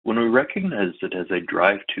we recognize it as a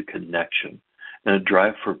drive to connection and a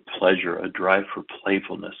drive for pleasure, a drive for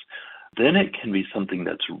playfulness, then it can be something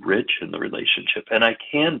that's rich in the relationship. And I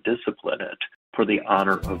can discipline it for the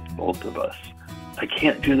honor of both of us. I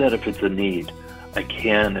can't do that if it's a need. I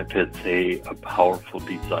can if it's a powerful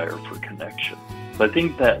desire for connection. So I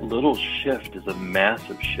think that little shift is a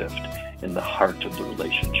massive shift in the heart of the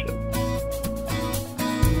relationship.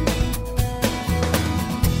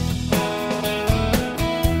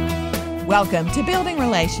 Welcome to Building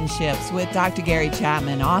Relationships with Dr. Gary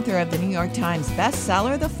Chapman, author of the New York Times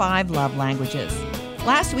bestseller, The 5 Love Languages.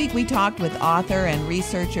 Last week, we talked with author and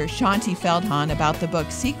researcher Shaunti Feldhahn about the book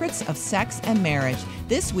Secrets of Sex and Marriage.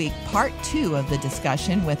 This week, part 2 of the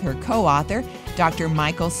discussion with her co-author, Dr.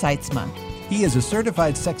 Michael Sytsma. He is a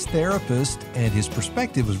certified sex therapist, and his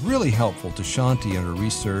perspective was really helpful to Shaunti in her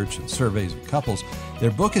research and surveys of couples.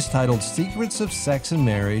 Their book is titled Secrets of Sex and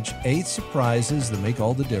Marriage, 8 Surprises That Make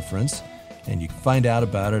All the Difference. And you can find out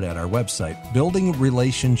about it at our website,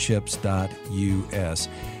 buildingrelationships.us.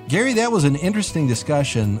 Gary, that was an interesting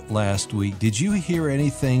discussion last week. Did you hear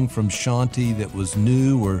anything from Shaunti that was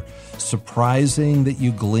new or surprising that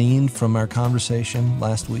you gleaned from our conversation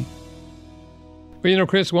last week? Well,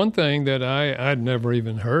 Chris, one thing that I'd never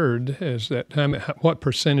even heard is that what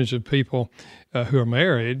percentage of people who are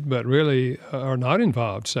married but really are not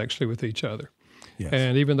involved sexually with each other. Yes.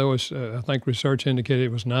 And even though it's, I think research indicated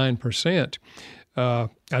it was 9%, I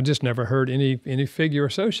just never heard any figure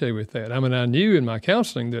associated with that. I mean, I knew in my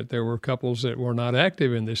counseling that there were couples that were not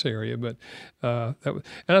active in this area, but and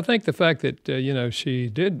I think the fact that she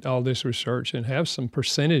did all this research and have some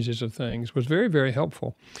percentages of things was very, very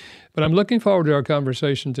helpful. But I'm looking forward to our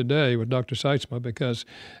conversation today with Dr. Sytsma because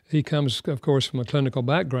he comes, of course, from a clinical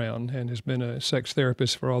background and has been a sex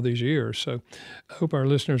therapist for all these years. So I hope our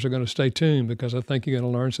listeners are going to stay tuned because I think you're going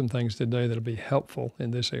to learn some things today that will be helpful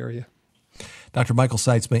in this area. Dr. Michael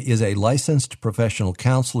Sytsma is a licensed professional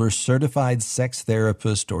counselor, certified sex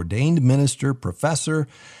therapist, ordained minister, professor,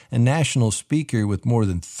 and national speaker with more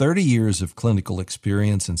than 30 years of clinical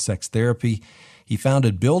experience in sex therapy. He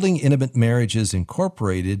founded Building Intimate Marriages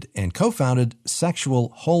Incorporated and co-founded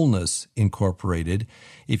Sexual Wholeness Incorporated.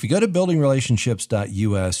 If you go to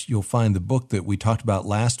buildingrelationships.us, you'll find the book that we talked about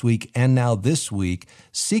last week and now this week,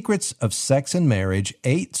 Secrets of Sex and Marriage,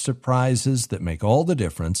 8 Surprises That Make All the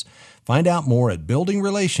Difference. Find out more at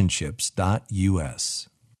buildingrelationships.us.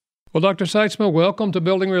 Well, Dr. Sytsma, welcome to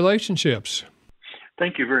Building Relationships.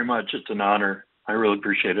 Thank you very much. It's an honor. I really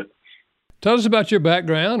appreciate it. Tell us about your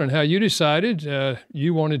background and how you decided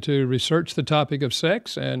you wanted to research the topic of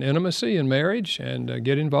sex and intimacy and marriage and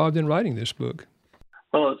get involved in writing this book.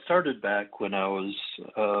 Well, it started back when I was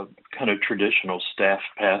a kind of traditional staff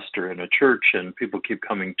pastor in a church, and people keep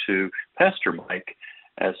coming to Pastor Mike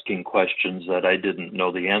asking questions that I didn't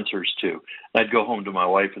know the answers to. I'd go home to my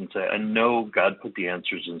wife and say, I know God put the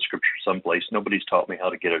answers in Scripture someplace. Nobody's taught me how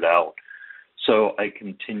to get it out. So I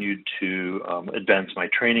continued to advance my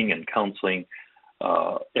training and counseling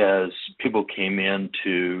as people came in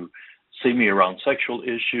to see me around sexual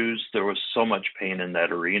issues. There was so much pain in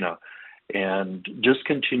that arena, and just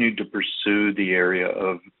continued to pursue the area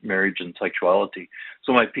of marriage and sexuality.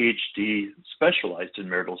 So my PhD specialized in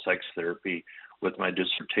marital sex therapy with my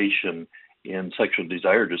dissertation in sexual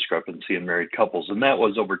desire discrepancy in married couples, and that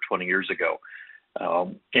was over 20 years ago.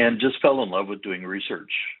 And just fell in love with doing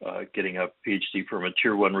research, getting a PhD from a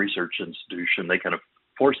Tier 1 research institution. They kind of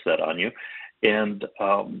force that on you. And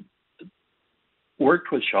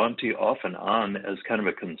worked with Shaunti off and on as kind of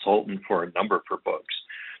a consultant for a number of her books.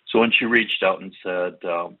 So when she reached out and said,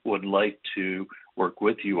 would like to work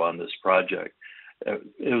with you on this project,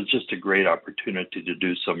 it was just a great opportunity to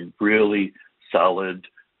do some really solid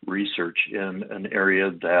research in an area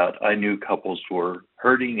that I knew couples were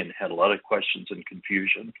hurting and had a lot of questions and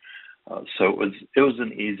confusion. So it was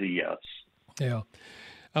an easy yes. Yeah.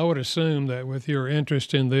 I would assume that with your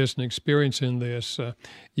interest in this and experience in this,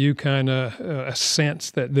 you kind of sense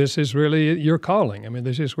that this is really your calling. I mean,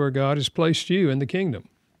 this is where God has placed you in the kingdom.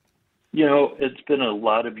 It's been a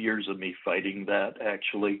lot of years of me fighting that,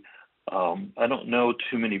 actually. I don't know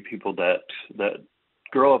too many people that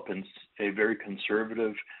grow up in a very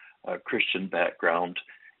conservative Christian background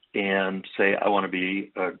and say, I want to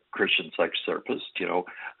be a Christian sex therapist.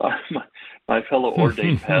 My fellow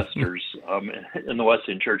ordained pastors in the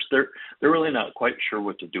Wesleyan Church, they're really not quite sure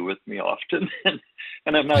what to do with me often,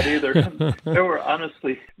 and I'm not either. There were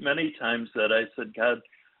honestly many times that I said, God,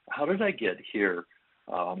 how did I get here?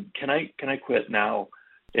 Can I quit now?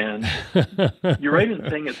 And you're right in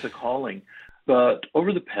saying it's a calling. But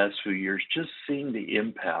over the past few years, just seeing the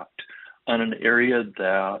impact on an area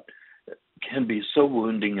that can be so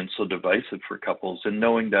wounding and so divisive for couples, and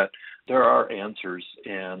knowing that there are answers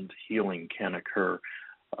and healing can occur.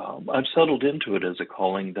 I've settled into it as a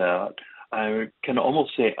calling that I can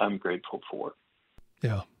almost say I'm grateful for.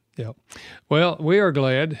 Yeah, yeah. Well, we are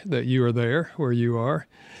glad that you are there where you are.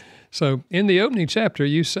 So in the opening chapter,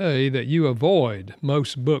 you say that you avoid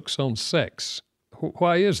most books on sex.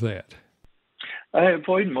 Why is that? I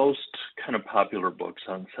avoid most kind of popular books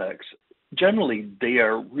on sex. Generally, they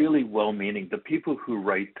are really well-meaning. The people who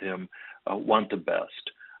write them want the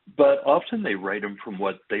best, but often they write them from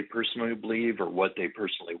what they personally believe or what they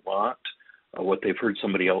personally want, what they've heard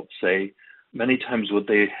somebody else say. Many times what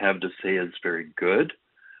they have to say is very good,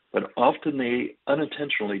 but often they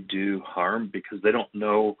unintentionally do harm because they don't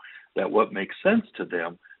know that what makes sense to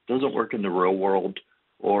them doesn't work in the real world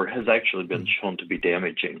or has actually been shown to be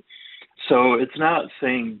damaging. So it's not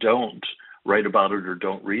saying don't write about it or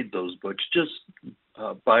don't read those books. Just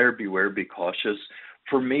buyer beware, be cautious.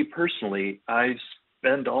 For me personally, I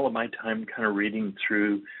spend all of my time kind of reading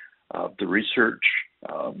through the research.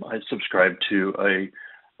 I subscribe to a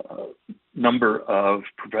number of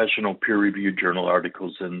professional peer-reviewed journal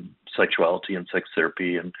articles in sexuality and sex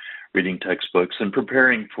therapy, and reading textbooks and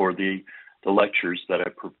preparing for the lectures that I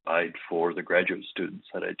provide for the graduate students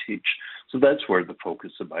that I teach. So that's where the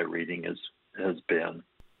focus of my reading has been.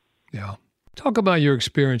 Yeah. Talk about your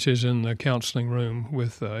experiences in the counseling room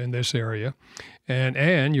with in this area,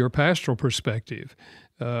 and your pastoral perspective.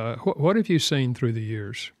 What have you seen through the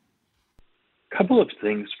years? A couple of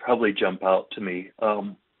things probably jump out to me.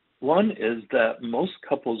 One is that most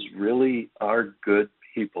couples really are good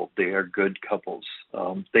people. They are good couples.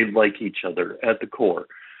 They like each other at the core.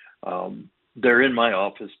 They're in my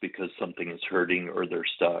office because something is hurting or they're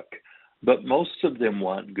stuck. But most of them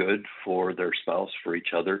want good for their spouse, for each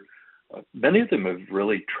other. Many of them have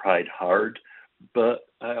really tried hard, but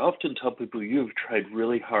I often tell people you've tried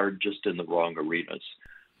really hard just in the wrong arenas.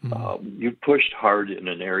 Mm-hmm. You've pushed hard in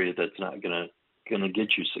an area that's not going to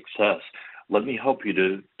get you success. Let me help you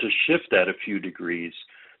to shift that a few degrees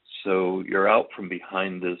so you're out from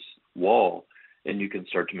behind this wall and you can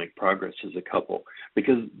start to make progress as a couple,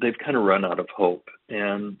 because they've kind of run out of hope.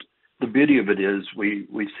 And the beauty of it is we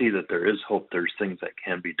see that there is hope. There's things that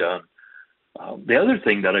can be done. The other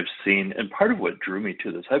thing that I've seen, and part of what drew me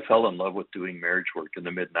to this, I fell in love with doing marriage work in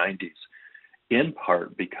the mid-90s, in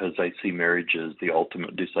part because I see marriage as the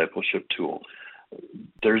ultimate discipleship tool.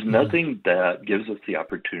 There's nothing that gives us the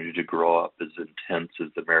opportunity to grow up as intense as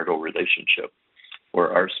the marital relationship,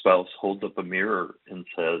 where our spouse holds up a mirror and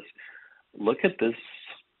says, look at this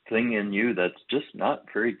thing in you that's just not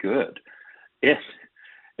very good.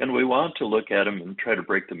 And we want to look at them and try to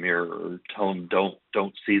break the mirror or tell them,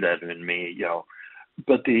 don't see that in me, you know.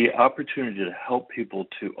 But the opportunity to help people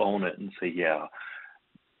to own it and say, yeah,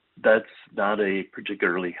 that's not a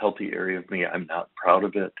particularly healthy area of me. I'm not proud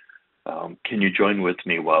of it. Can you join with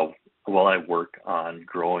me while I work on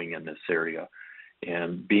growing in this area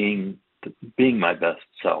and being my best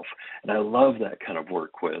self? And I love that kind of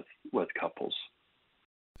work with couples.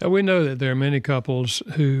 Now, we know that there are many couples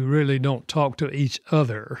who really don't talk to each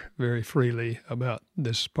other very freely about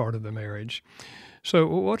this part of the marriage. So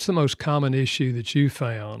what's the most common issue that you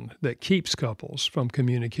found that keeps couples from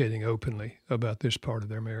communicating openly about this part of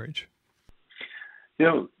their marriage? You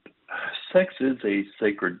know, sex is a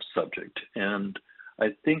sacred subject, and I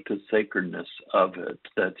think the sacredness of it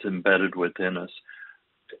that's embedded within us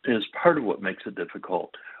is part of what makes it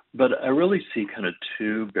difficult. But I really see kind of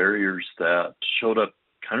two barriers that showed up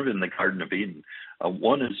kind of in the Garden of Eden.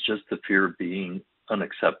 One is just the fear of being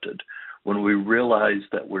unaccepted. When we realize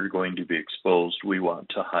that we're going to be exposed, we want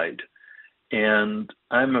to hide. And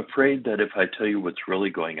I'm afraid that if I tell you what's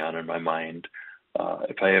really going on in my mind,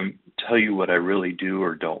 if I tell you what I really do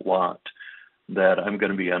or don't want, that I'm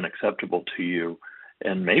going to be unacceptable to you.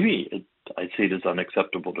 And maybe I see it as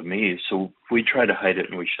unacceptable to me. So we try to hide it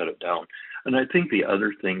and we shut it down. And I think the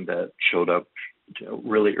other thing that showed up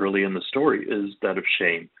really early in the story is that of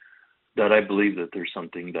shame, that I believe that there's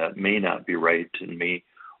something that may not be right in me,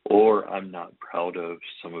 or I'm not proud of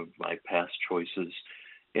some of my past choices.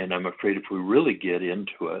 And I'm afraid if we really get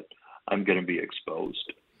into it, I'm going to be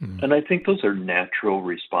exposed. Mm-hmm. And I think those are natural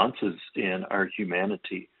responses in our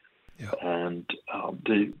humanity. Yeah. And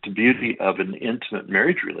the beauty of an intimate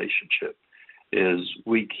marriage relationship is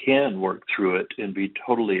we can work through it and be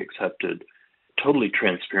totally accepted, totally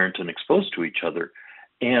transparent and exposed to each other,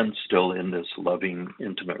 and still in this loving,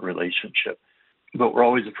 intimate relationship. But we're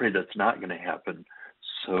always afraid that's not going to happen.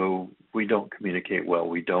 So we don't communicate well.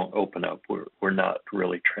 We don't open up. We're not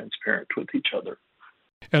really transparent with each other.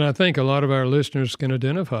 And I think a lot of our listeners can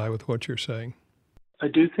identify with what you're saying. I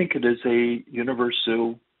do think it is a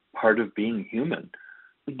universal part of being human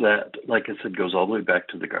that, like I said, goes all the way back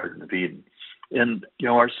to the Garden of Eden. And,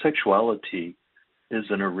 our sexuality is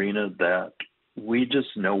an arena that we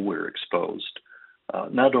just know we're exposed.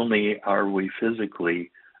 Not only are we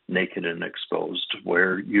physically naked and exposed,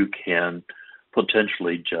 where you can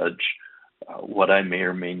potentially judge what I may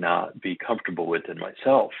or may not be comfortable with in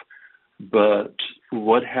myself, but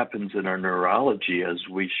what happens in our neurology as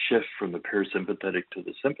we shift from the parasympathetic to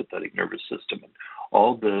the sympathetic nervous system, and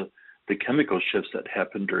all the chemical shifts that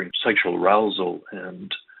happen during sexual arousal,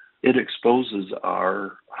 and it exposes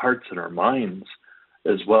our hearts and our minds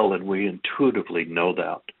as well, and we intuitively know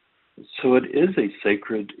that. So it is a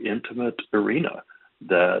sacred, intimate arena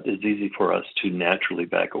that is easy for us to naturally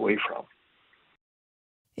back away from.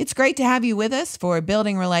 It's great to have you with us for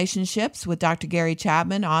Building Relationships with Dr. Gary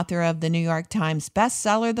Chapman, author of the New York Times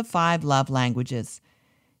bestseller, The 5 Love Languages.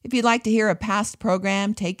 If you'd like to hear a past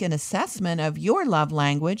program, take an assessment of your love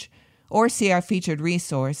language, or see our featured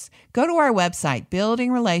resource, go to our website,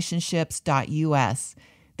 buildingrelationships.us.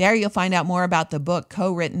 There you'll find out more about the book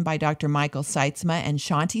co-written by Dr. Michael Sytsma and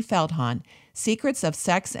Shanti Feldhahn, Secrets of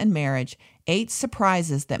Sex and Marriage, 8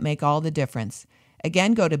 Surprises That Make All the Difference.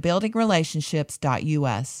 Again, go to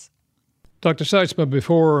buildingrelationships.us. Dr. Sytsma,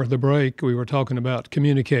 before the break, we were talking about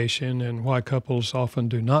communication and why couples often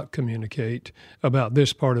do not communicate about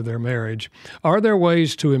this part of their marriage. Are there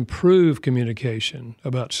ways to improve communication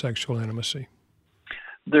about sexual intimacy?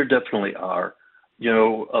 There definitely are.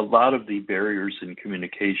 A lot of the barriers in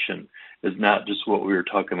communication is not just what we were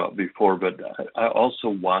talking about before, but I also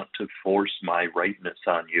want to force my rightness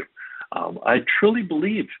on you. I truly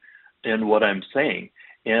believe in what I'm saying,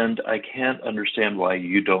 and I can't understand why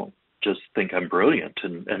you don't just think I'm brilliant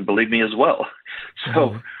and believe me as well.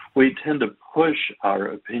 So we tend to push our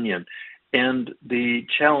opinion. And the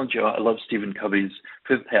challenge, I love Stephen Covey's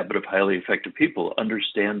 5th Habit of Highly Effective People,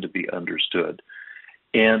 understand to be understood.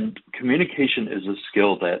 And communication is a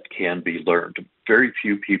skill that can be learned. Very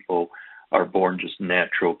few people are born just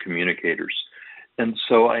natural communicators. And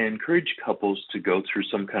so I encourage couples to go through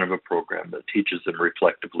some kind of a program that teaches them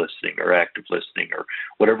reflective listening or active listening or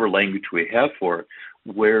whatever language we have for it,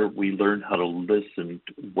 where we learn how to listen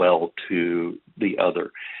well to the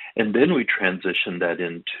other. And then we transition that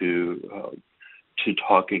into to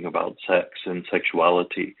talking about sex and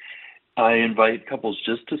sexuality. I invite couples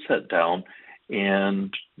just to sit down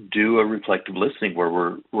and do a reflective listening where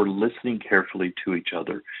we're listening carefully to each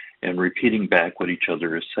other and repeating back what each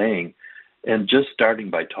other is saying. And just starting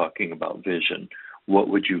by talking about vision. What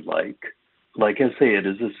would you like? Like I say, it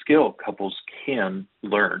is a skill couples can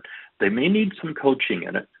learn. They may need some coaching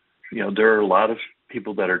in it. There are a lot of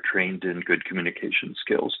people that are trained in good communication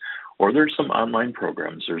skills, or there's some online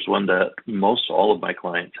programs. There's one that most all of my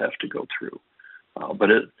clients have to go through. But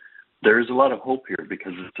there is a lot of hope here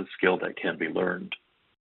because it's a skill that can be learned.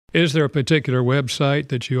 Is there a particular website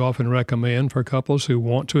that you often recommend for couples who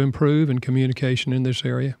want to improve in communication in this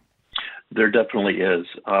area? There definitely is.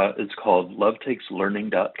 It's called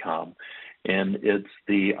lovetakeslearning.com, and it's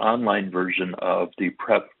the online version of the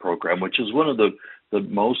PrEP program, which is one of the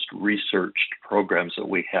most researched programs that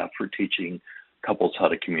we have for teaching couples how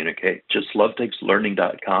to communicate. Just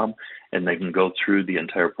lovetakeslearning.com, and they can go through the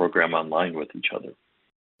entire program online with each other.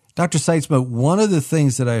 Dr. Sytsma, one of the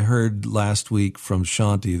things that I heard last week from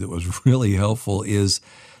Shanti that was really helpful is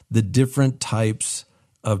the different types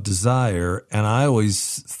of desire. And I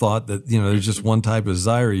always thought that, there's just one type of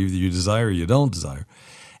desire. Either you desire or you don't desire.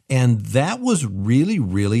 And that was really,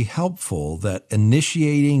 really helpful, that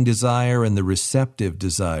initiating desire and the receptive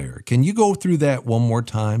desire. Can you go through that one more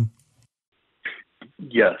time?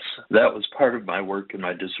 Yes, that was part of my work in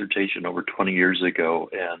my dissertation over 20 years ago.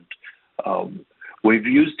 And we've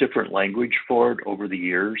used different language for it over the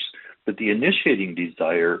years, but the initiating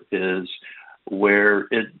desire is where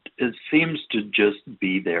it seems to just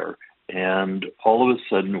be there, and all of a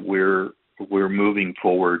sudden we're moving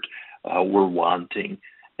forward, we're wanting,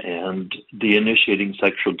 and the initiating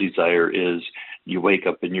sexual desire is you wake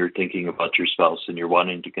up and you're thinking about your spouse and you're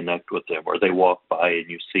wanting to connect with them, or they walk by and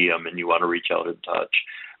you see them and you want to reach out and touch.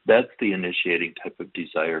 That's the initiating type of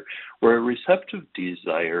desire. Where a receptive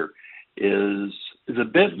desire is a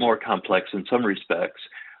bit more complex in some respects,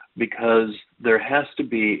 because there has to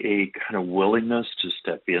be a kind of willingness to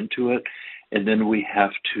step into it, and then we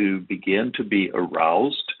have to begin to be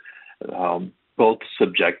aroused, both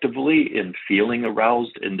subjectively in feeling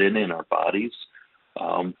aroused and then in our bodies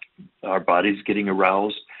getting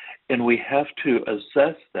aroused, and we have to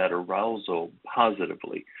assess that arousal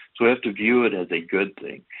positively. So we have to view it as a good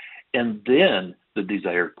thing, and then the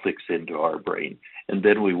desire clicks into our brain, and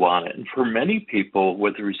then we want it. And for many people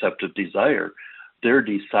with receptive desire, they're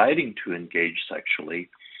deciding to engage sexually,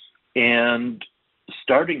 and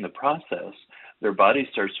starting the process, their body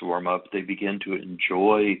starts to warm up. They begin to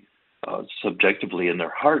enjoy subjectively in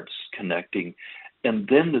their hearts connecting, and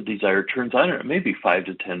then the desire turns on, maybe 5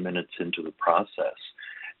 to 10 minutes into the process.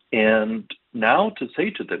 And now to say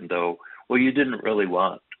to them, though, well, you didn't really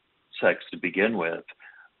want sex to begin with,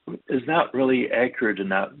 is not really accurate and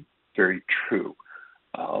not very true.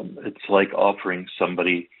 It's like offering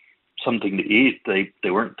somebody something to eat.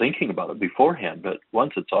 They weren't thinking about it beforehand, but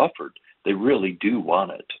once it's offered, they really do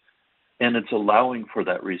want it. And it's allowing for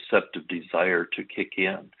that receptive desire to kick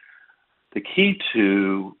in. The key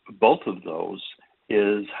to both of those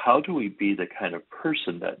is, how do we be the kind of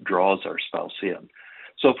person that draws our spouse in?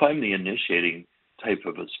 So if I'm the initiating type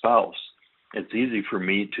of a spouse, it's easy for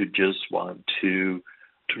me to just want to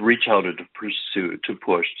reach out and to pursue, to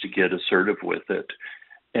push, to get assertive with it.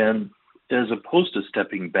 And as opposed to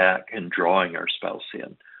stepping back and drawing our spouse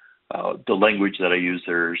in, the language that I use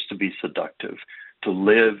there is to be seductive, to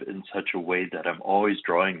live in such a way that I'm always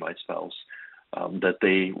drawing my spouse, that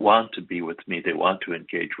they want to be with me, they want to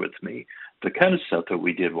engage with me, the kind of stuff that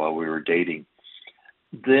we did while we were dating.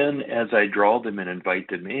 Then as I draw them and invite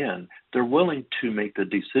them in, they're willing to make the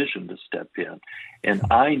decision to step in. And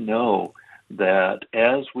I know that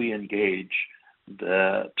as we engage,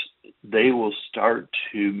 that they will start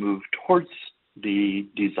to move towards the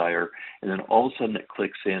desire, and then all of a sudden it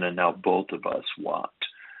clicks in, and now both of us want.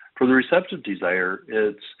 For the receptive desire,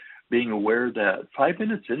 it's being aware that 5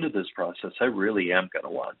 minutes into this process, I really am going to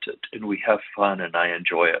want it, and we have fun, and I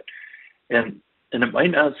enjoy it. And it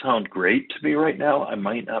might not sound great to me right now. I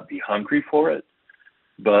might not be hungry for it,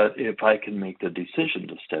 but if I can make the decision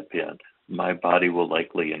to step in, my body will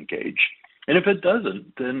likely engage. And if it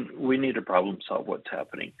doesn't, then we need to problem solve what's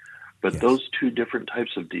happening. But Yes. those two different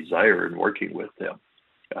types of desire and working with them,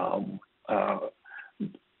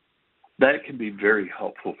 that can be very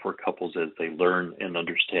helpful for couples as they learn and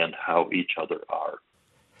understand how each other are.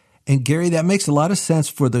 And Gary, that makes a lot of sense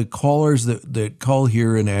for the callers that call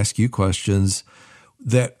here and ask you questions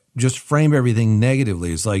that just frame everything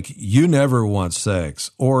negatively. It's like, you never want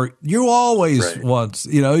sex, or you always want,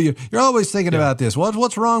 you're always thinking about this.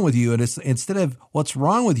 What's wrong with you? And it's, instead of what's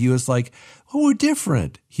wrong with you, it's like, well, we're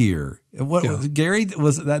different here. Gary,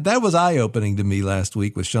 that was eye-opening to me last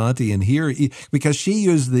week with Shanti, and here, because she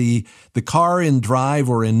used the car in drive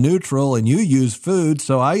or in neutral, and you use food.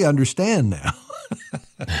 So I understand now.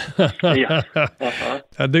 Yeah. Uh-huh.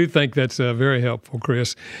 I do think that's very helpful,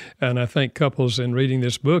 Chris. And I think couples in reading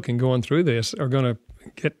this book and going through this are going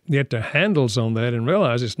to get their handles on that and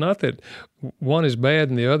realize it's not that one is bad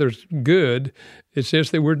and the other's good. It's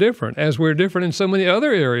just that we're different, as we're different in so many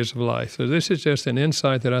other areas of life. So this is just an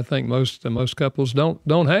insight that I think most couples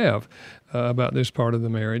don't have about this part of the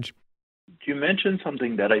marriage. You mentioned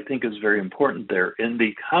something that I think is very important there. In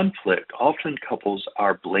the conflict, often couples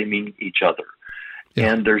are blaming each other.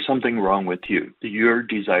 Yeah. And there's something wrong with you. Your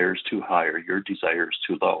desire is too high, or your desire is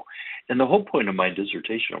too low. And the whole point of my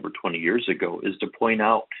dissertation over 20 years ago is to point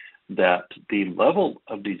out that the level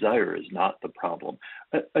of desire is not the problem.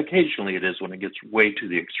 Occasionally it is when it gets way to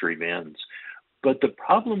the extreme ends. But the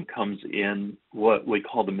problem comes in what we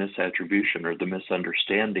call the misattribution, or the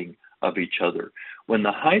misunderstanding of each other. When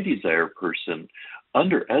the high desire person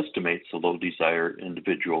underestimates the low desire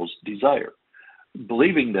individual's desire,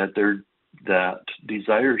 believing that that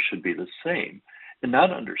desire should be the same, and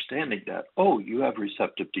not understanding that, oh, you have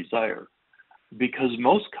receptive desire. Because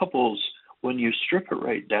most couples, when you strip it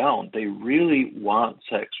right down, they really want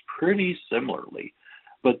sex pretty similarly.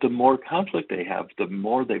 But the more conflict they have, the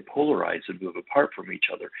more they polarize and move apart from each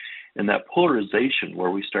other. And that polarization,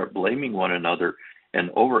 where we start blaming one another and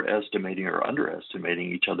overestimating or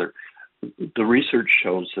underestimating each other, the research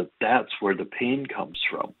shows that that's where the pain comes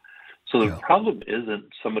from. So the problem isn't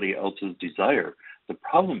somebody else's desire. The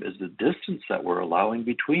problem is the distance that we're allowing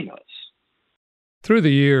between us. Through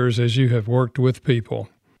the years, as you have worked with people,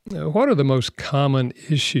 what are the most common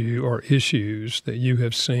issue or issues that you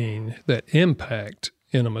have seen that impact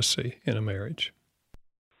intimacy in a marriage?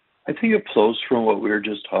 I think it flows from what we were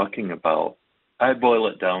just talking about. I boil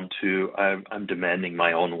it down to, I'm demanding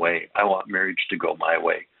my own way. I want marriage to go my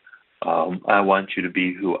way. I want you to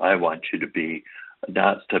be who I want you to be,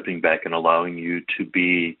 not stepping back and allowing you to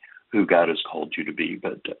be who God has called you to be.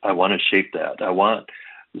 But I want to shape that. I want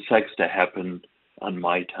sex to happen on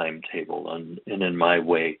my timetable and in my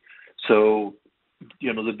way. So,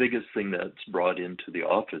 the biggest thing that's brought into the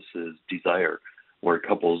office is desire, where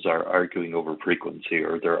couples are arguing over frequency,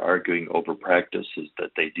 or they're arguing over practices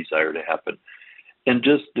that they desire to happen. and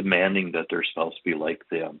just demanding that their spouse be like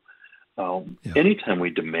them. Anytime we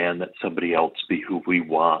demand that somebody else be who we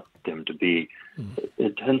want them to be,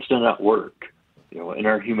 it tends to not work. In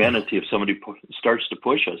our humanity, if somebody starts to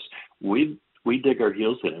push us, we dig our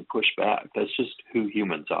heels in and push back. That's just who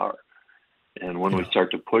humans are. And when we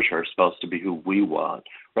start to push our spouse to be who we want,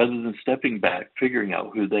 rather than stepping back, figuring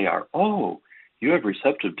out who they are, oh, you have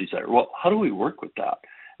receptive desire. Well, how do we work with that?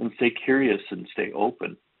 And stay curious and stay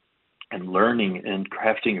open and learning and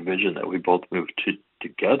crafting a vision that we both move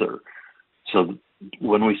together. So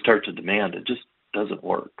when we start to demand, it just doesn't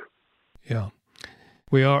work. Yeah.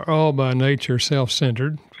 We are all by nature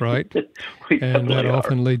self-centered, right? And that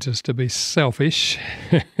often leads us to be selfish.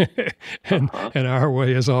 and our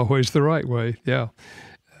way is always the right way. Yeah,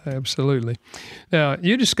 absolutely. Now,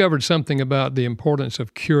 you discovered something about the importance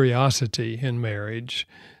of curiosity in marriage.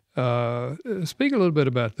 Speak a little bit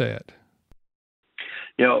about that.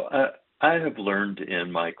 I have learned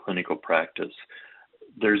in my clinical practice,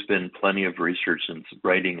 there's been plenty of research and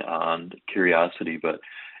writing on curiosity, but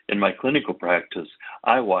in my clinical practice,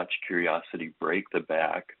 I watch curiosity break the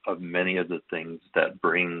back of many of the things that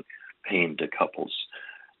bring pain to couples.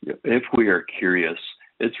 If we are curious,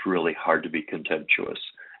 it's really hard to be contemptuous.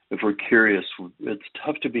 If we're curious, it's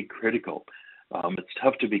tough to be critical. It's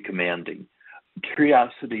tough to be commanding.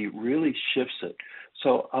 Curiosity really shifts it.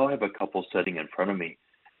 So I'll have a couple sitting in front of me,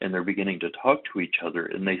 and they're beginning to talk to each other,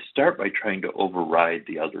 and they start by trying to override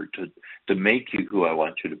the other, to make you who I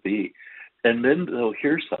want you to be. And then they'll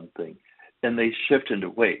hear something, and they shift into,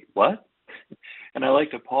 wait, what? And I like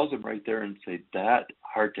to pause them right there and say, that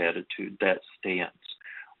heart attitude, that stance,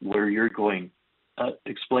 where you're going,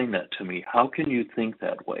 explain that to me. How can you think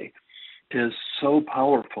that way? Is so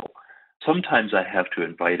powerful. Sometimes I have to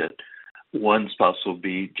invite it. One spouse will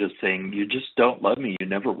be just saying, you just don't love me. You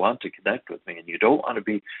never want to connect with me, and you don't want to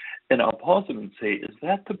be. And I'll pause them and say, is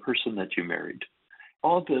that the person that you married?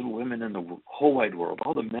 All the women in the whole wide world,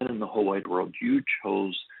 all the men in the whole wide world, you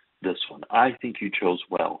chose this one. I think you chose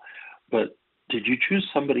well. But did you choose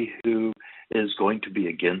somebody who is going to be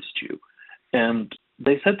against you? And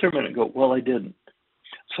they sit there a minute and go, well, I didn't.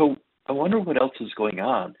 So I wonder what else is going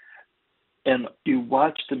on. And you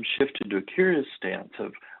watch them shift into a curious stance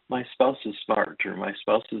of, my spouse is smart, or my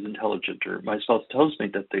spouse is intelligent, or my spouse tells me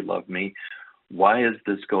that they love me. Why is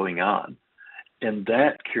this going on? And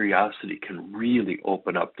that curiosity can really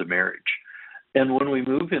open up the marriage. And when we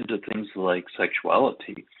move into things like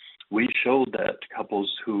sexuality, we show that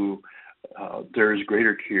couples who there is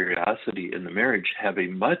greater curiosity in the marriage have a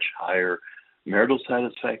much higher marital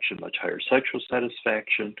satisfaction, much higher sexual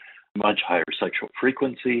satisfaction, much higher sexual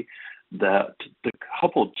frequency, that the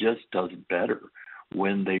couple just does better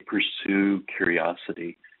when they pursue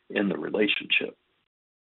curiosity in the relationship.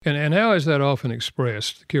 And how is that often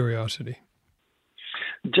expressed, curiosity?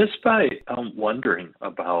 Just by wondering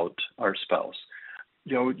about our spouse.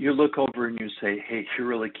 You look over and you say, hey, you're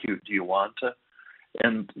really cute. Do you want to?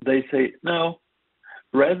 And they say, no.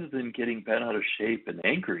 Rather than getting bent out of shape and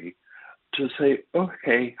angry, to say,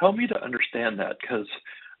 okay, help me to understand that, because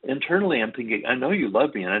internally I'm thinking, I know you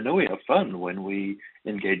love me and I know we have fun when we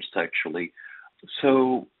engage sexually.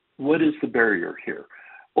 So what is the barrier here?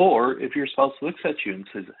 Or if your spouse looks at you and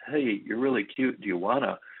says, hey, you're really cute, do you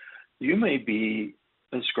wanna? You may be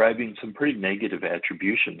ascribing some pretty negative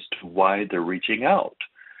attributions to why they're reaching out.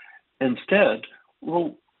 Instead,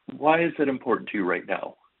 well, why is it important to you right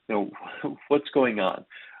now? What's going on?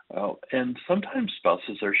 And sometimes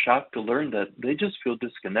spouses are shocked to learn that they just feel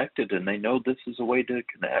disconnected and they know this is a way to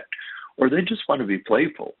connect, or they just want to be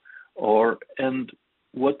playful, and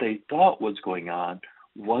what they thought was going on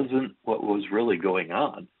wasn't what was really going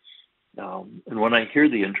on. And when I hear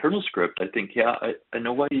the internal script, I think, yeah, I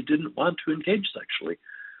know why you didn't want to engage sexually,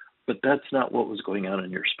 but that's not what was going on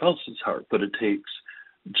in your spouse's heart. But it takes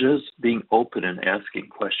just being open and asking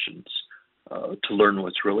questions to learn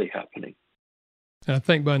what's really happening. I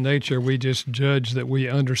think by nature we just judge that we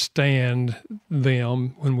understand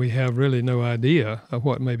them when we have really no idea of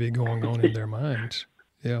what may be going on in their minds.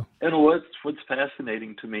 Yeah. And what's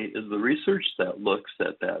fascinating to me is the research that looks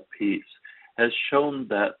at that piece has shown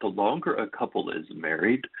that the longer a couple is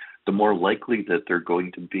married, the more likely that they're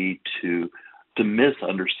going to be to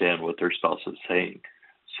misunderstand what their spouse is saying.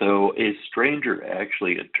 So a stranger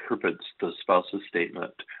actually interprets the spouse's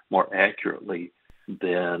statement more accurately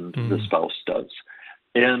than the spouse does.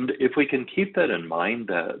 And if we can keep that in mind,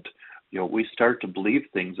 that we start to believe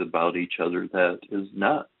things about each other that is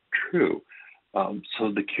not true.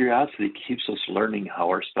 So the curiosity keeps us learning how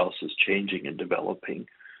our spouse is changing and developing,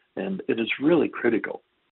 and it is really critical.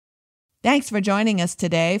 Thanks for joining us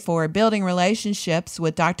today for Building Relationships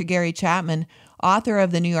with Dr. Gary Chapman, author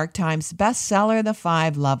of the New York Times bestseller, The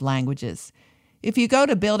 5 Love Languages. If you go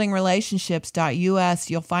to buildingrelationships.us,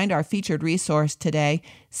 you'll find our featured resource today,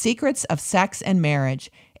 Secrets of Sex and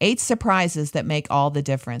Marriage, 8 Surprises That Make All the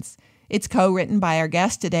Difference. It's co-written by our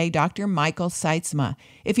guest today, Dr. Michael Sytsma.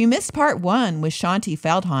 If you missed part 1 with Shanti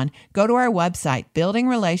Feldhahn, go to our website,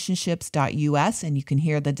 buildingrelationships.us, and you can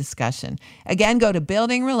hear the discussion. Again, go to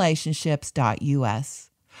buildingrelationships.us.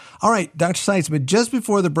 All right, Dr. Sytsma, just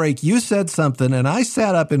before the break, you said something, and I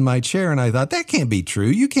sat up in my chair, and I thought, that can't be true.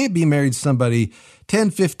 You can't be married to somebody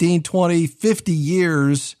 10, 15, 20, 50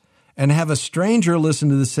 years and have a stranger listen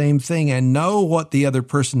to the same thing and know what the other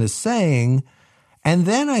person is saying. And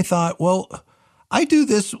then I thought, well, I do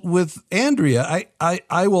this with Andrea.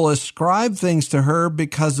 I will ascribe things to her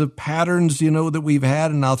because of patterns, that we've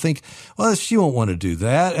had. And I'll think, well, she won't want to do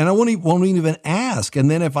that. And I won't even ask.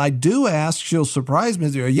 And then if I do ask, she'll surprise me.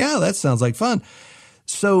 Yeah, that sounds like fun.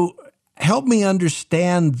 So help me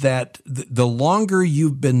understand that the longer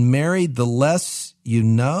you've been married, the less you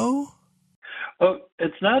know? Oh,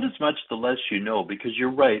 it's not as much the less you know, because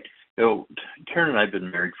you're right. Karen and I have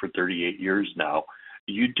been married for 38 years now.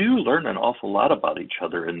 You do learn an awful lot about each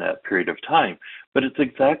other in that period of time, but it's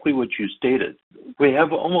exactly what you stated. We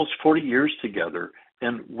have almost 40 years together,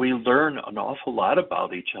 and we learn an awful lot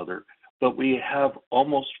about each other, but we have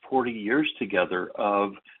almost 40 years together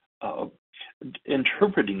of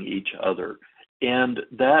interpreting each other, and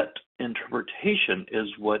that interpretation is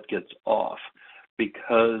what gets off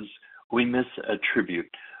because we misattribute.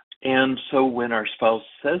 And so when our spouse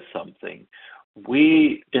says something,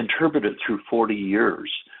 we interpret it through 40 years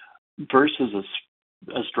versus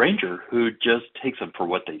a stranger who just takes them for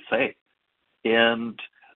what they say. And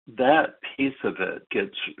that piece of it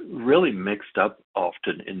gets really mixed up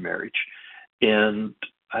often in marriage. And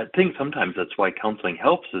I think sometimes that's why counseling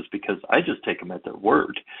helps, is because I just take them at their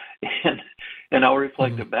word and I'll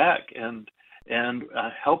reflect it back and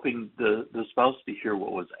helping the spouse to hear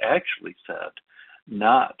what was actually said,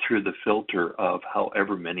 not through the filter of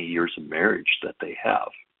however many years of marriage that they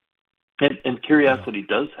have. And curiosity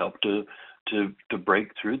does help to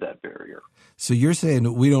break through that barrier. So you're saying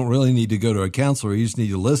that we don't really need to go to a counselor, you just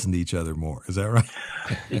need to listen to each other more. Is that right?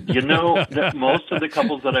 That most of the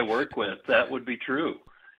couples that I work with, that would be true.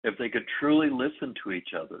 If they could truly listen to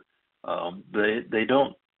each other, they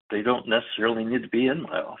don't necessarily need to be in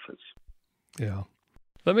my office. Yeah.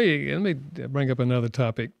 Let me bring up another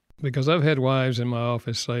topic, because I've had wives in my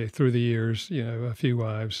office say through the years, a few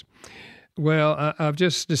wives, well, I've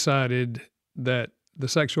just decided that the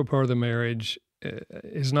sexual part of the marriage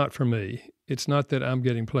is not for me. It's not that I'm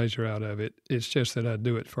getting pleasure out of it. It's just that I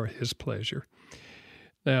do it for his pleasure.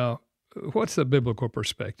 Now, what's the biblical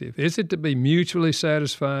perspective? Is it to be mutually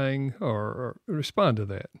satisfying, or respond to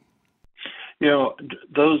that?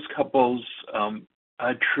 Those couples,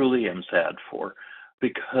 I truly am sad for,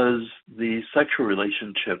 because the sexual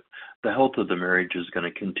relationship, the health of the marriage is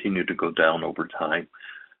going to continue to go down over time.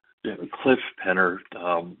 Cliff Penner,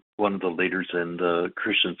 one of the leaders in the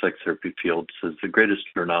Christian sex therapy field, says the greatest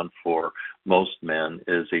turn-on for most men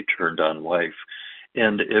is a turned-on wife.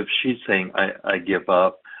 And if she's saying, I give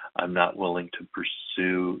up, I'm not willing to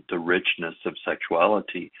pursue the richness of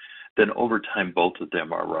sexuality, then over time both of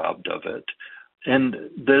them are robbed of it. And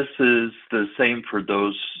this is the same for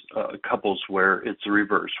those couples where it's the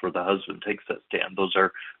reverse, where the husband takes that stand. Those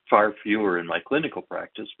are far fewer in my clinical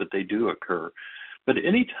practice, but they do occur. But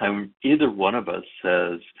anytime either one of us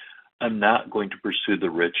says, I'm not going to pursue the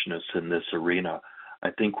richness in this arena,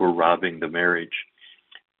 I think we're robbing the marriage.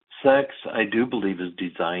 Sex, I do believe, is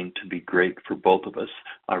designed to be great for both of us.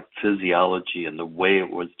 Our physiology and the way it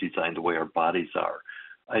was designed, the way our bodies are,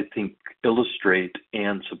 I think illustrate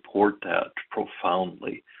and support that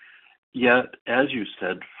profoundly. Yet, as you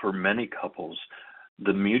said, for many couples,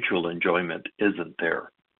 the mutual enjoyment isn't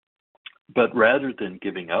there. But rather than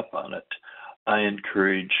giving up on it, I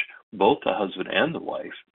encourage both the husband and the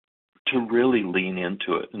wife to really lean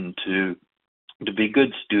into it and to be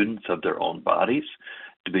good students of their own bodies,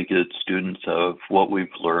 to be good students of what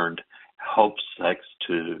we've learned helps sex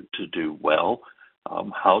to do well,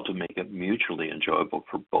 how to make it mutually enjoyable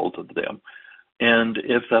for both of them. And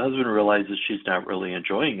if the husband realizes she's not really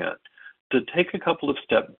enjoying it, to take a couple of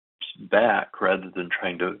steps back rather than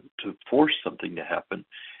trying to force something to happen,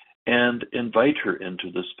 and invite her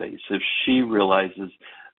into the space. If she realizes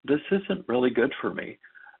this isn't really good for me,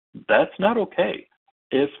 that's not okay.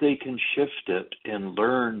 If they can shift it and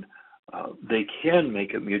learn, they can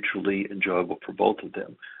make it mutually enjoyable for both of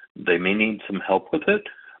them. They may need some help with it,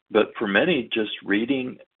 but for many, just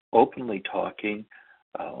reading, openly talking,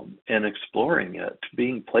 and exploring it,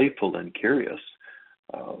 being playful and curious,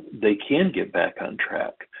 they can get back on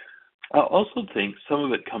track. I also think some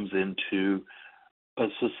of it comes into a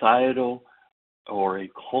societal or a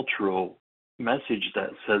cultural message that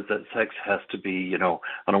says that sex has to be,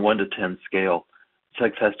 on a 1 to 10 scale,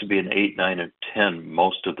 sex has to be an 8, 9, or 10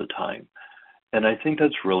 most of the time. And I think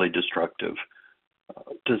that's really destructive.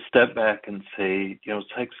 To step back and say,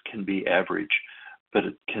 sex can be average, but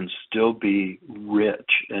it can still be rich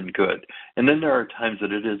and good. And then there are times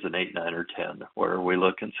that it is an 8, 9, or 10, where we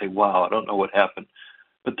look and say, wow, I don't know what happened.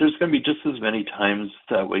 But there's going to be just as many times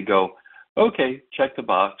that we go, okay, check the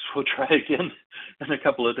box. We'll try again in a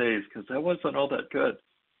couple of days because that wasn't all that good.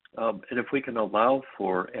 And if we can allow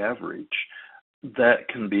for average, that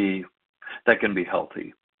can be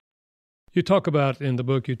healthy. You talk about, in the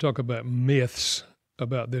book, myths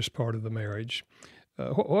about this part of the marriage.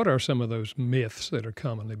 What are some of those myths that are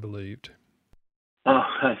commonly believed?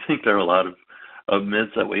 I think there are a lot of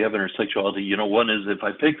myths that we have in our sexuality. One is if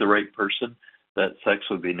I pick the right person, that sex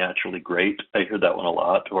would be naturally great. I hear that one a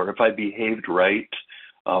lot. Or if I behaved right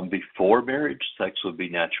before marriage, sex would be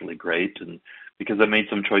naturally great. And because I made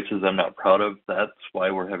some choices I'm not proud of, that's why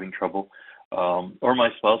we're having trouble. Or my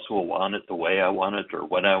spouse will want it the way I want it or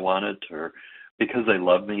when I want it, or because they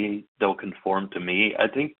love me, they'll conform to me. I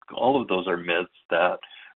think all of those are myths that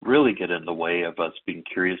really get in the way of us being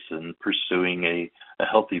curious and pursuing a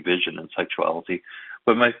healthy vision in sexuality.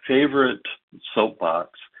 But my favorite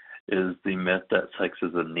soapbox is the myth that sex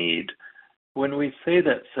is a need. When we say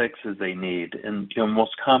that sex is a need, and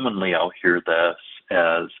most commonly I'll hear this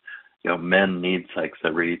as, men need sex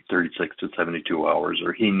every 36 to 72 hours,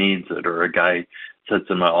 or he needs it, or a guy sits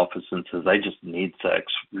in my office and says, I just need sex.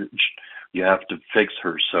 You have to fix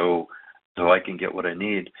her so I can get what I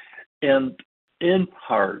need. And in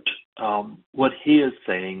part, what he is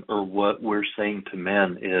saying, or what we're saying to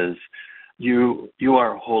men, is you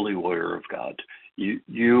are a holy warrior of God.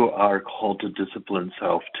 You are called to discipline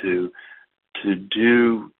self to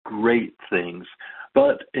do great things,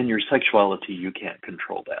 but in your sexuality you can't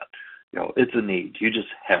control that. It's a need. You just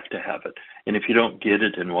have to have it. And if you don't get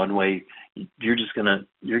it in one way, you're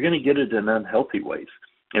gonna get it in unhealthy ways.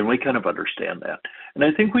 And we kind of understand that. And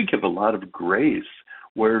I think we give a lot of grace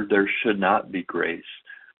where there should not be grace,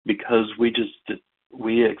 because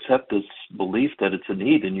we accept this belief that it's a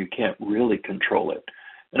need and you can't really control it.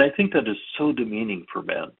 And I think that is so demeaning for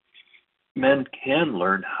men. Men can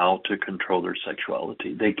learn how to control their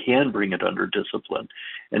sexuality. They can bring it under discipline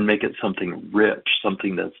and make it something rich,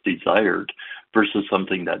 something that's desired, versus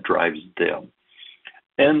something that drives them.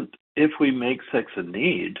 And if we make sex a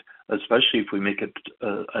need, especially if we make it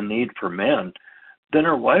a need for men, then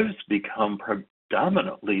our wives become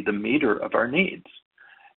predominantly the meter of our needs.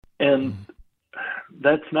 And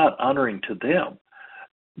that's not honoring to them,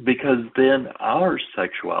 because then our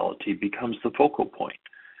sexuality becomes the focal point.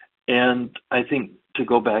 And I think, to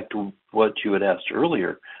go back to what you had asked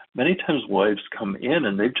earlier, many times wives come in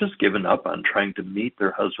and they've just given up on trying to meet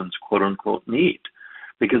their husband's quote unquote need,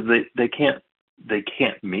 because they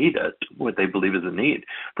can't meet it, what they believe is a need.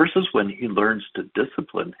 Versus when he learns to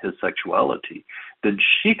discipline his sexuality, then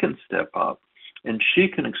she can step up and she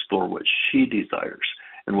can explore what she desires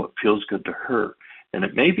and what feels good to her. And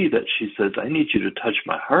it may be that she says, I need you to touch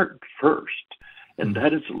my heart first. And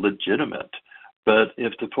that is legitimate. But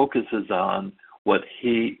if the focus is on what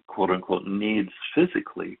he, quote unquote, needs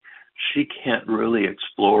physically, she can't really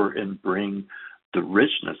explore and bring the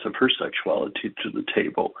richness of her sexuality to the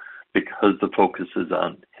table, because the focus is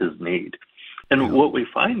on his need. And what we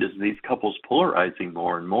find is these couples polarizing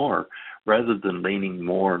more and more, rather than leaning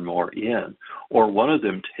more and more in, or one of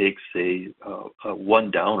them takes a one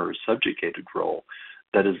down or a subjugated role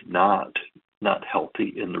that is not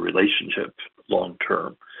healthy in the relationship long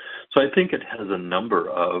term. So I think it has a number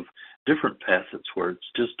of different facets where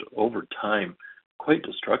it's just over time quite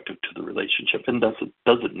destructive to the relationship, and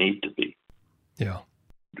doesn't need to be. Yeah.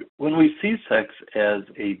 When we see sex as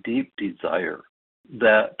a deep desire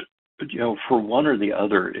that, for one or the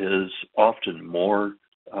other is often more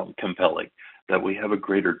compelling, that we have a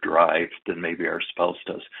greater drive than maybe our spouse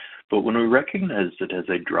does. But when we recognize it as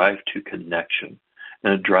a drive to connection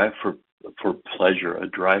and a drive for pleasure, a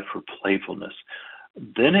drive for playfulness,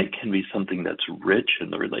 then it can be something that's rich in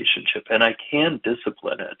the relationship. And I can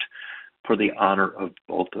discipline it for the honor of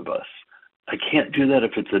both of us. I can't do that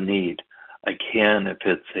if it's a need. I can if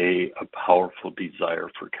it's a powerful desire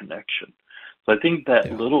for connection. So I think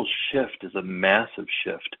that little shift is a massive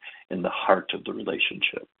shift in the heart of the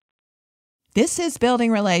relationship. This is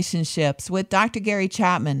Building Relationships with Dr. Gary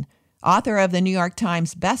Chapman, author of the New York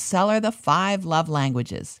Times bestseller, The 5 Love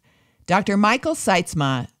Languages. Dr. Michael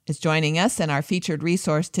Sytsma is joining us, and our featured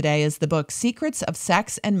resource today is the book Secrets of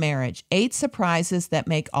Sex and Marriage, 8 Surprises That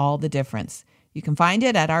Make All the Difference. You can find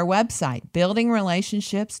it at our website,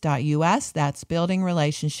 buildingrelationships.us. That's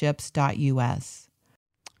buildingrelationships.us.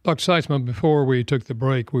 Dr. Sytsma, before we took the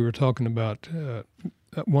break, we were talking about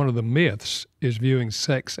one of the myths is viewing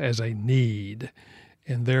sex as a need,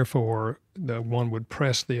 and therefore the one would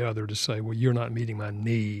press the other to say, well, you're not meeting my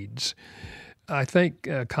needs. I think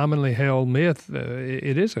commonly held myth,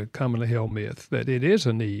 it is a commonly held myth that it is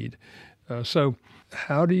a need. So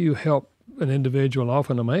how do you help an individual,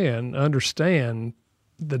 often a man, understand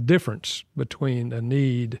the difference between a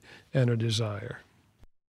need and a desire?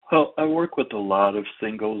 Well, I work with a lot of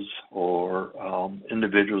singles or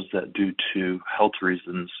individuals that due to health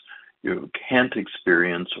reasons can't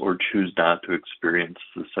experience or choose not to experience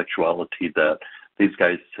the sexuality that these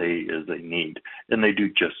guys say is a need, and they do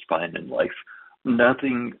just fine in life.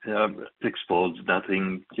 Nothing explodes,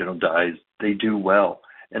 nothing dies. They do well,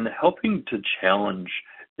 and helping to challenge,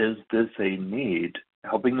 is this a need?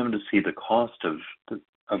 Helping them to see the cost of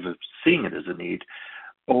seeing it as a need,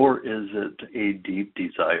 or is it a deep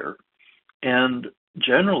desire? And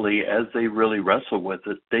generally, as they really wrestle with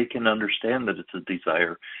it, they can understand that it's a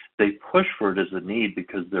desire. They push for it as a need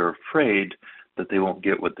because they're afraid that they won't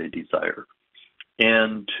get what they desire,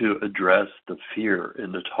 and to address the fear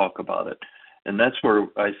and to talk about it. And that's where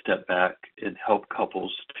I step back and help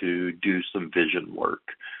couples to do some vision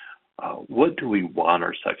work. What do we want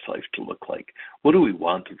our sex life to look like? What do we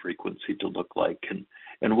want the frequency to look like?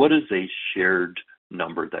 And what is a shared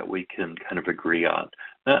number that we can kind of agree on?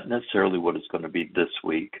 Not necessarily what it's going to be this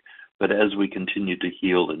week, but as we continue to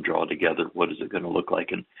heal and draw together, what is it going to look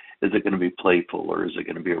like? And is it going to be playful, or is it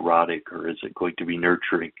going to be erotic, or is it going to be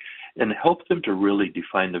nurturing? And help them to really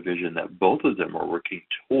define the vision that both of them are working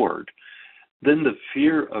toward. Then the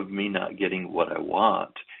fear of me not getting what I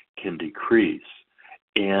want can decrease.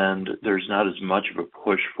 And there's not as much of a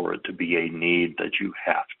push for it to be a need that you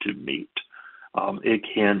have to meet. It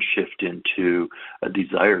can shift into a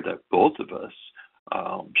desire that both of us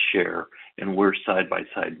share, and we're side by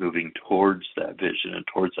side moving towards that vision and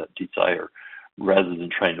towards that desire, rather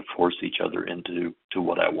than trying to force each other into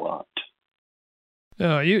what I want.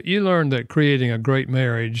 You learned that creating a great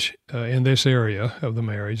marriage in this area of the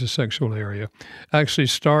marriage, the sexual area, actually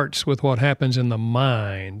starts with what happens in the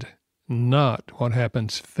mind, not what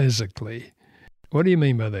happens physically. What do you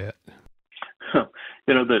mean by that?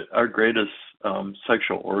 That our greatest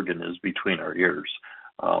sexual organ is between our ears,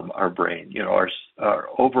 our brain. Our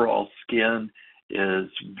overall skin is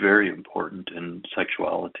very important in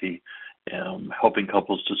sexuality, helping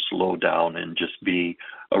couples to slow down and just be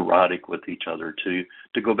erotic with each other. To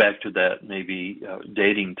go back to that maybe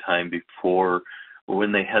dating time before,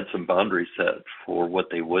 when they had some boundaries set for what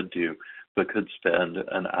they would do, but could spend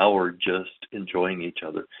an hour just enjoying each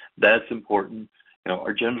other. That's important.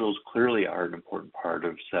 Our genitals clearly are an important part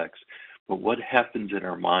of sex, but what happens in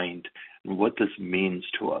our mind and what this means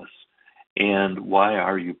to us, and why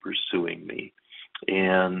are you pursuing me?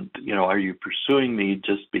 And, are you pursuing me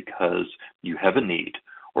just because you have a need,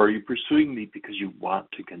 or are you pursuing me because you want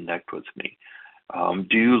to connect with me?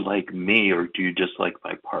 Do you like me, or do you just like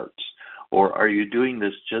my parts? Or are you doing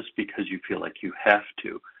this just because you feel like you have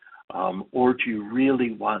to? Or do you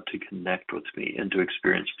really want to connect with me and to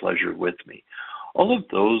experience pleasure with me? All of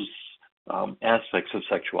those aspects of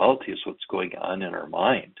sexuality is what's going on in our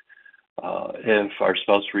mind. If our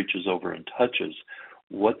spouse reaches over and touches,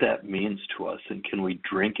 what that means to us, and can we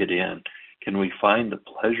drink it in? Can we find the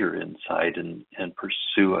pleasure inside and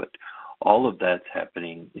pursue it? All of that's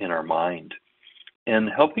happening in our mind. And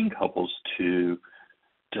helping couples to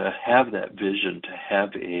have that vision, to have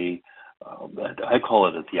I call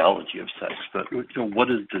it a theology of sex, but what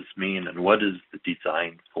does this mean, and what is the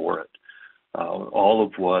design for it? All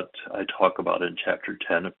of what I talk about in chapter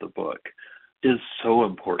 10 of the book is so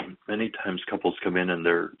important. Many times couples come in and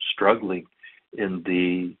they're struggling in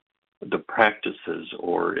the practices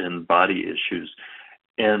or in body issues.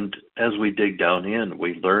 And as we dig down in,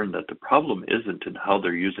 we learn that the problem isn't in how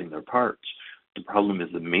they're using their parts. The problem is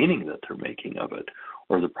the meaning that they're making of it.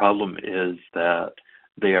 Or the problem is that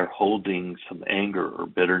they are holding some anger or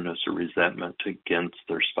bitterness or resentment against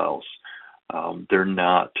their spouse. They're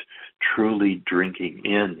not truly drinking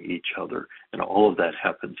in each other, and all of that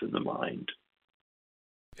happens in the mind.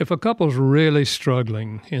 If a couple's really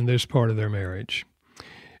struggling in this part of their marriage,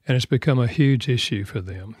 and it's become a huge issue for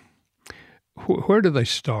them, where do they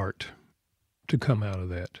start to come out of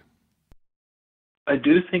that? I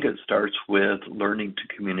do think it starts with learning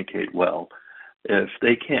to communicate well. If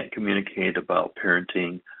they can't communicate about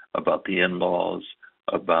parenting, about the in-laws,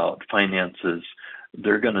 about finances,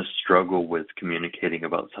 they're going to struggle with communicating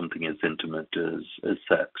about something as intimate as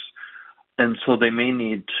sex. And so they may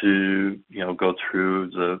need to, go through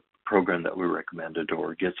the program that we recommended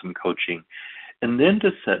or get some coaching, and then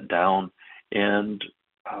to sit down. And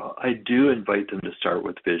I do invite them to start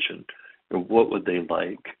with vision. What would they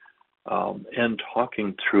like? And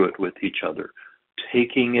talking through it with each other,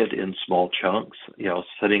 taking it in small chunks,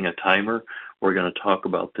 setting a timer. We're going to talk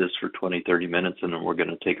about this for 20, 30 minutes, and then we're going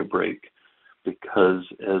to take a break. Because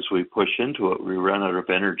as we push into it, we run out of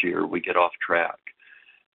energy or we get off track.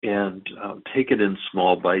 And take it in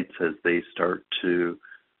small bites as they start to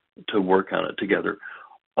work on it together.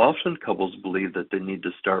 Often couples believe that they need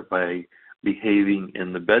to start by behaving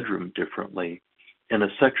in the bedroom differently in a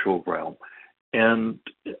sexual realm, and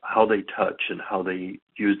how they touch and how they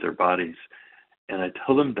use their bodies. And I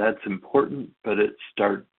tell them that's important, but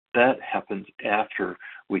that happens after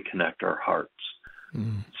we connect our hearts.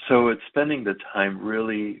 Mm. So it's spending the time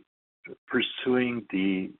really pursuing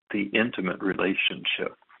the intimate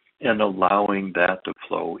relationship and allowing that to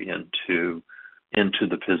flow into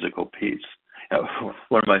the physical piece.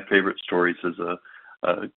 One of my favorite stories is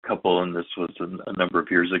a couple, and this was a number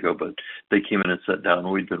of years ago, but they came in and sat down,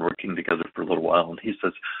 and we'd been working together for a little while, and he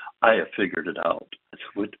says, I have figured it out. I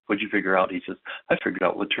said, what'd you figure out? He says, I figured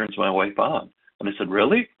out what turns my wife on. And I said,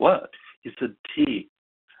 really? What? He said, tea.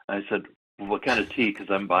 I said, what kind of tea? Because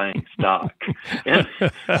I'm buying stock. And he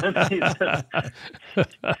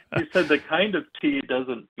said, the kind of tea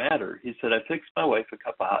doesn't matter. He said, I fixed my wife a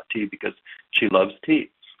cup of hot tea because she loves tea.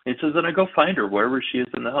 He says, and I go find her wherever she is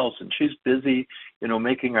in the house, and she's busy,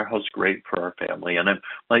 making our house great for our family. And I'm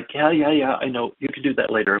like, yeah, I know. You can do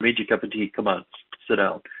that later. I made you a cup of tea. Come on, sit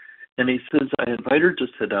down. And he says, I invite her to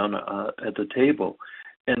sit down at the table.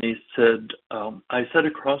 And he said, I sit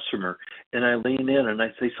across from her, and I lean in, and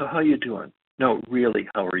I say, so how you doing? No, really,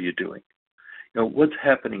 how are you doing? What's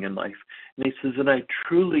happening in life? And he says, and I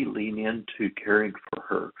truly lean into caring for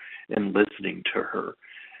her and listening to her.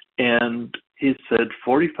 And he said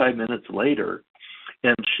 45 minutes later,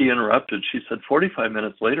 and she interrupted, she said 45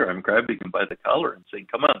 minutes later, I'm grabbing him by the collar and saying,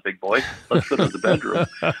 come on, big boy, let's go to the bedroom.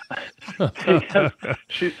 Because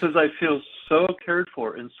she says, I feel so cared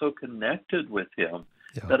for and so connected with him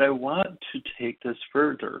that I want to take this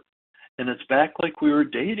further. And it's back like we were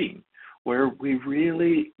dating, where we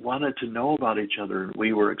really wanted to know about each other and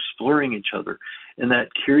we were exploring each other. And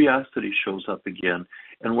that curiosity shows up again.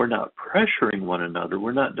 And we're not pressuring one another.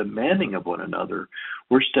 We're not demanding of one another.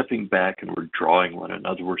 We're stepping back and we're drawing one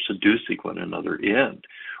another. We're seducing one another in.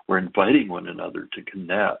 We're inviting one another to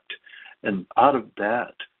connect. And out of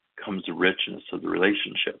that comes the richness of the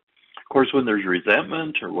relationship. Of course, when there's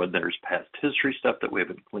resentment or when there's past history stuff that we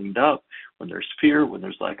haven't cleaned up, when there's fear, when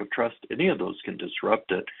there's lack of trust, any of those can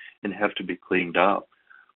disrupt it and have to be cleaned up.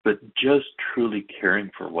 But just truly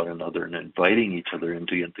caring for one another and inviting each other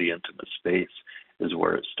into the intimate space is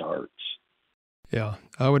where it starts. Yeah,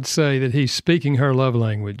 I would say that he's speaking her love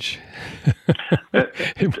language.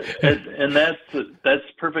 and that's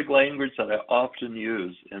perfect language that I often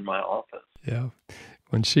use in my office. Yeah.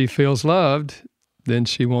 When she feels loved, then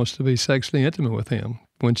she wants to be sexually intimate with him.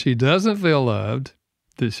 When she doesn't feel loved,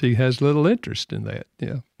 then she has little interest in that.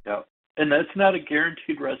 Yeah. Yeah. And that's not a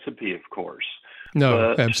guaranteed recipe, of course.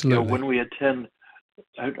 No, but, absolutely. When we attend,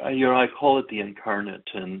 I call it the incarnate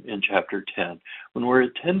in chapter 10. When we're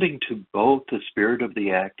attending to both the spirit of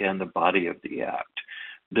the act and the body of the act,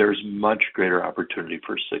 there's much greater opportunity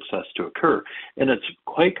for success to occur. And it's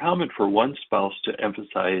quite common for one spouse to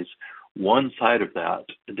emphasize one side of that,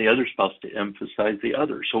 the other spouse to emphasize the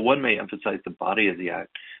other. So one may emphasize the body of the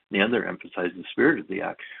act, and the other emphasize the spirit of the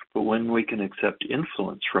act. But when we can accept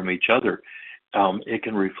influence from each other, it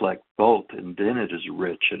can reflect both, and then it is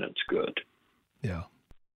rich and it's good. Yeah.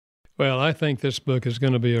 Well, I think this book is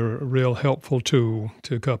going to be a real helpful tool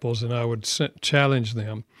to couples, and I would challenge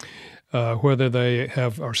them, whether they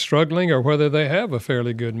are struggling or whether they have a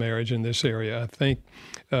fairly good marriage in this area. I think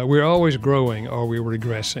we're always growing or we're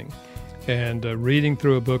regressing. And reading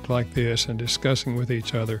through a book like this and discussing with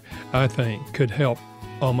each other, I think, could help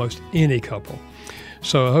almost any couple.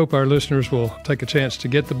 So I hope our listeners will take a chance to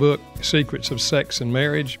get the book, Secrets of Sex and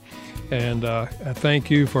Marriage. And I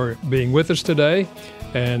thank you for being with us today.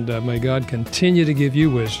 And may God continue to give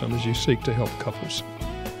you wisdom as you seek to help couples.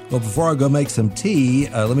 Well, before I go make some tea,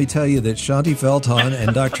 let me tell you that Shanti Feldhahn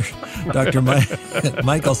and Dr.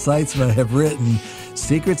 Michael Sytsma have written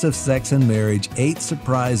Secrets of Sex and Marriage, 8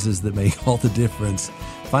 Surprises That Make All the Difference.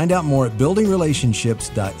 Find out more at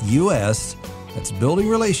buildingrelationships.us. That's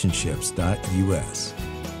buildingrelationships.us.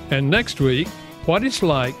 And next week, what it's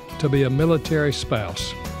like to be a military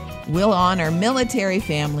spouse. We'll honor military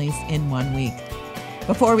families in 1 week.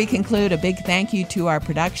 Before we conclude, a big thank you to our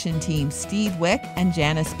production team, Steve Wick and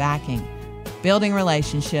Janice Backing. Building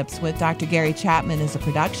Relationships with Dr. Gary Chapman is a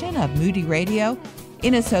production of Moody Radio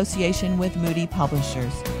in association with Moody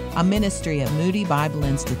Publishers, a ministry of Moody Bible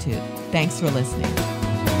Institute. Thanks for listening.